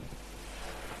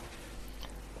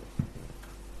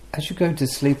as you go to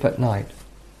sleep at night,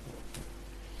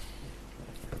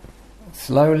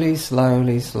 slowly,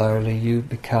 slowly, slowly you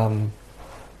become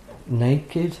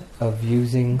naked of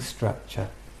using structure.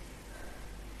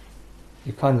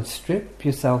 You kind of strip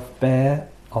yourself bare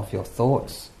of your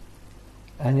thoughts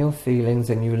and your feelings,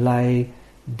 and you lay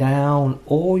down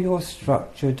all your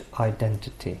structured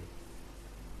identity.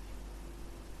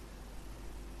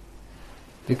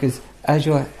 Because as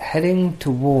you're heading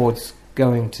towards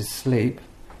going to sleep,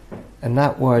 and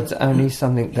that word's only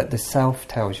something that the self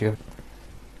tells you,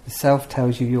 the self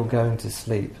tells you you're going to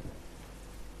sleep.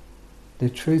 The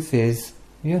truth is,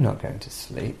 you're not going to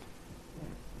sleep.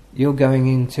 You're going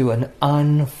into an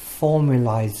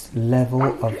unformalized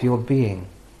level of your being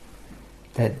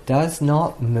that does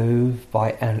not move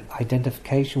by an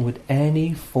identification with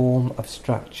any form of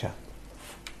structure.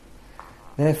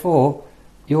 Therefore,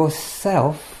 your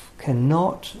self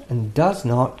cannot and does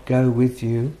not go with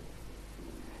you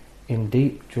in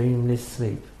deep dreamless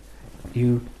sleep.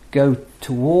 You go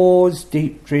towards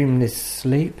deep dreamless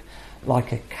sleep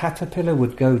like a caterpillar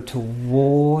would go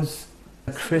towards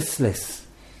a chrysalis.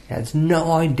 It has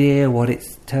no idea what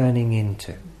it's turning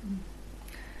into.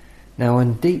 Now,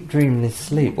 in deep dreamless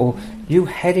sleep, or you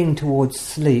heading towards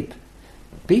sleep,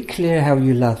 be clear how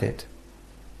you love it.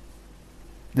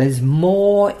 There's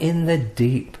more in the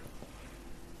deep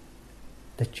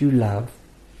that you love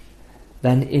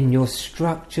than in your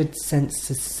structured sense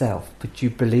of self, but you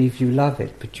believe you love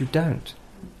it, but you don't.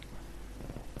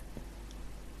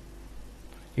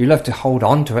 You love to hold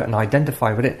on to it and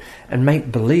identify with it and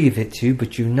make believe it's you,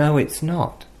 but you know it's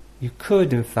not. You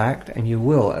could, in fact, and you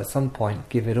will at some point,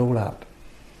 give it all up.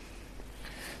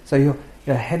 So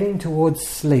you're heading towards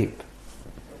sleep,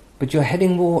 but you're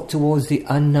heading more towards the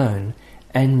unknown,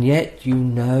 and yet you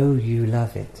know you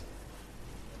love it.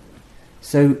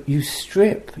 So you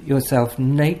strip yourself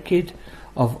naked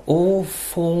of all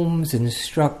forms and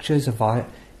structures of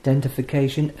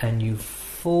identification, and you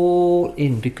fall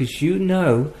in, because you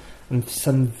know on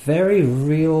some very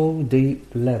real deep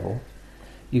level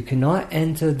you cannot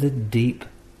enter the deep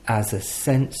as a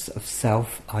sense of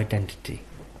self-identity,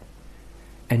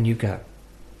 and you go.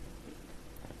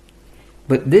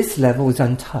 But this level is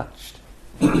untouched.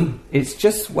 It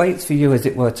just waits for you, as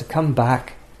it were, to come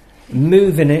back,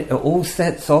 move in it, all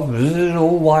sets off,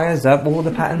 all wires up, all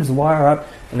the patterns wire up,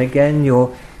 and again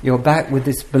you're back with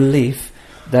this belief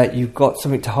that you've got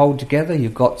something to hold together,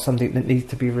 you've got something that needs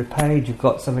to be repaid, you've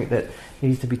got something that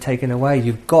needs to be taken away,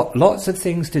 you've got lots of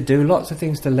things to do, lots of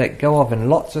things to let go of, and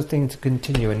lots of things to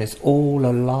continue, and it's all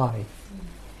a lie.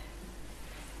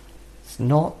 It's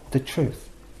not the truth.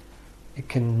 It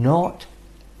cannot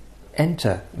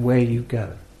enter where you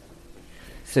go.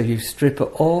 So you strip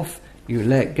it off, you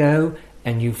let go,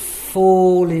 and you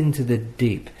fall into the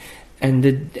deep. And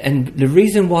the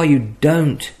reason why you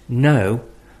don't know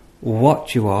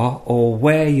what you are or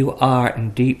where you are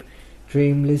in deep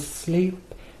dreamless sleep,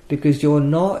 because you're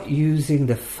not using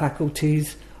the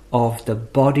faculties of the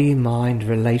body-mind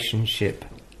relationship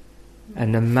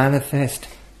and the manifest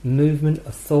movement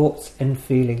of thoughts and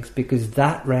feelings, because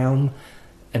that realm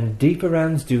and deeper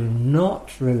realms do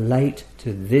not relate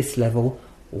to this level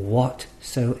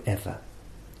whatsoever.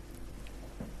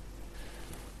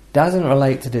 Doesn't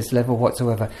relate to this level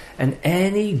whatsoever. And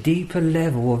any deeper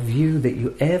level of you that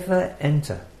you ever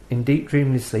enter in deep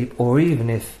dreamless sleep, or even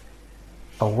if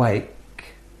awake,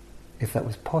 if that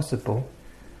was possible,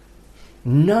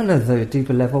 none of the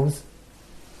deeper levels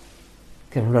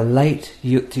can relate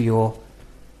you to your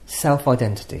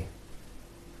self-identity.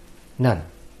 None.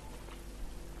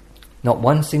 Not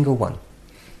one single one.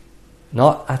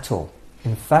 Not at all.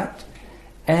 In fact,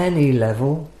 any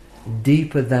level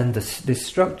deeper than this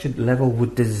structured level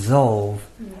would dissolve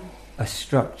a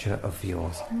structure of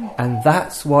yours. And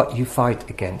that's what you fight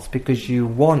against, because you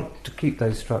want to keep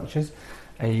those structures,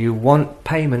 and you want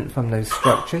payment from those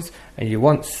structures, and you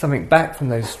want something back from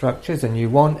those structures, and you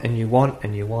want, and you want,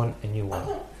 and you want, and you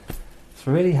want. It's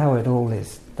really how it all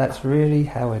is. That's really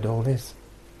how it all is.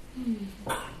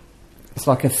 It's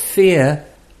like a fear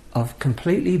of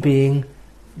completely being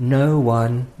no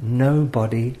one,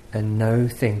 nobody, and no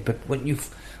thing. But when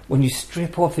you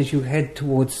strip off as you head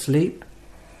towards sleep,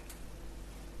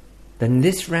 then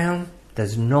this realm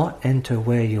does not enter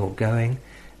where you're going,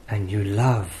 and you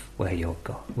love where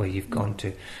you've gone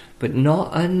to, but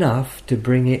not enough to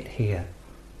bring it here,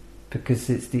 because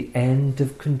it's the end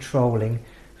of controlling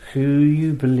who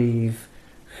you believe,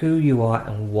 who you are,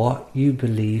 and what you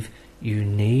believe you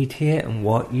need here, and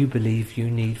what you believe you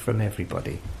need from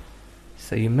everybody.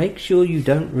 So you make sure you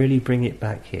don't really bring it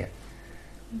back here,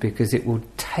 because it will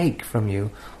take from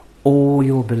you all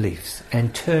your beliefs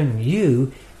and turn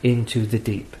you into the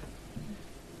deep.